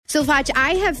So, Foch,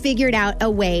 I have figured out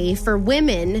a way for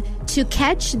women to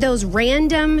catch those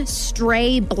random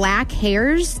stray black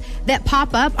hairs that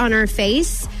pop up on our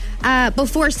face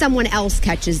before someone else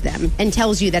catches them and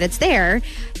tells you that it's there.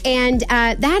 And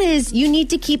that is, you need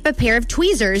to keep a pair of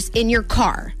tweezers in your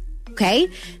car.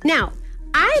 Okay? Now,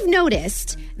 I've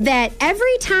noticed that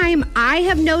every time I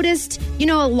have noticed, a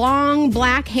long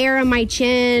black hair on my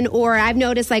chin, or I've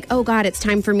noticed like, oh God, it's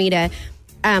time for me to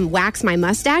wax my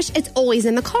mustache, it's always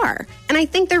in the car. And I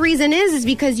think the reason is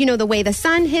because, the way the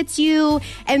sun hits you,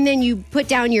 and then you put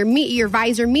down your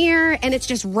visor mirror, and it's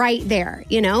just right there,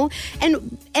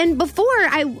 And before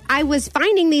I was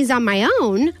finding these on my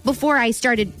own, before I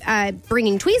started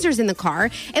bringing tweezers in the car,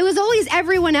 it was always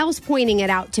everyone else pointing it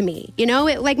out to me.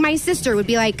 Like my sister would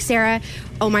be like, Sarah,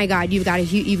 oh my God, you've got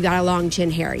a long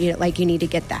chin hair. You need to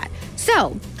get that.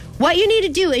 So what you need to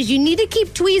do is you need to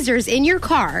keep tweezers in your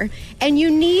car, and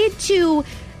you need to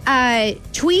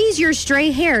tweeze your stray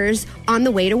hairs on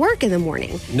the way to work in the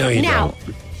morning. No, you don't.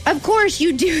 Of course,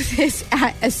 you do this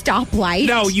at a stoplight.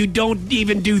 No, you don't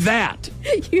even do that.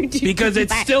 You do because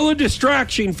it's still a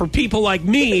distraction for people like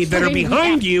me that are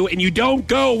behind you, and you don't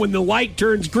go when the light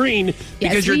turns green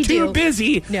because you're too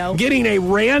busy getting a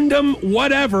random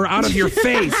whatever out of your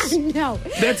face. No.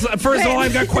 That's first of all,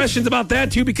 I've got questions about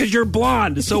that too because you're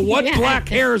blonde. So what black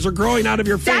hairs are growing out of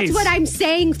your face? That's what I'm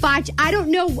saying, Foch. I don't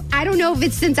know if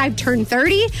it's since I've turned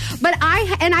 30, but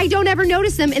I don't ever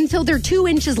notice them until they're 2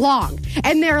 inches long,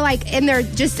 and they're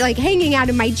just like hanging out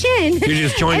of my chin. You're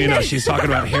just joining us. She's talking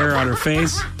about hair on her face.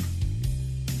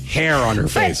 Hair on her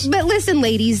face. But listen,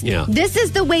 ladies, this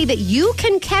is the way that you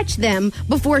can catch them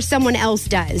before someone else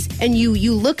does. And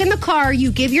you look in the car,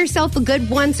 you give yourself a good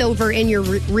once over in your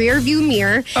rear view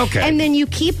mirror. Okay. And then you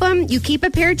keep a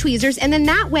pair of tweezers, and then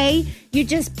that way you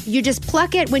just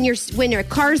pluck it when your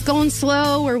car's going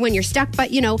slow, or when you're stuck at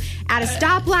a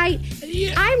stoplight.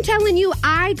 Yeah. I'm telling you,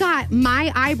 I got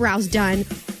my eyebrows done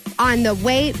on the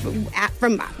way from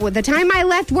the time I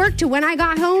left work to when I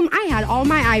got home. I had all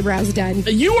my eyebrows done.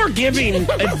 You are giving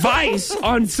advice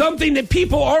on something that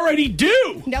people already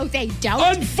do. No, they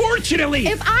don't. Unfortunately.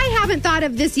 If I haven't thought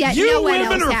of this yet, no one else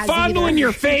has. You women are fondling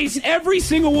your face. Every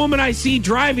single woman I see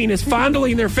driving is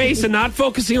fondling their face and not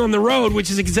focusing on the road,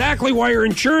 which is exactly why your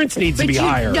insurance needs to be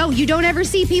higher. No, you don't ever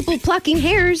see people plucking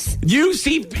hairs. You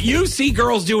see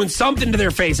girls doing something to their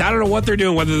face. I don't know what they're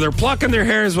doing, whether they're plucking their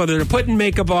hairs, whether they're putting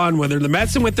makeup on, whether they're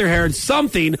messing with their hair,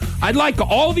 something. I'd like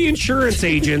all the insurance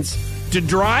agents to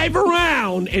drive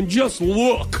around and just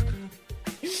look.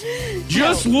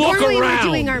 Just look normally around.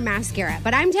 We're doing our mascara,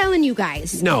 but I'm telling you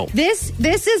guys, no. This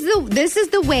is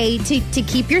the way to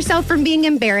keep yourself from being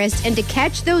embarrassed and to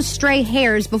catch those stray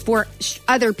hairs before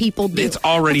other people do. It's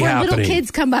already before happening. Little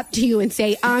kids come up to you and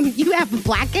say, you have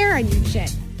black hair on your chin.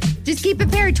 Just keep a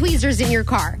pair of tweezers in your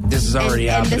car. This is already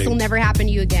happening. And this will never happen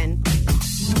to you again.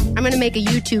 I'm going to make a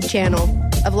YouTube channel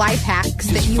of life hacks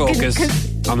that you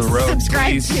can on the road,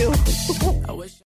 subscribe please. to.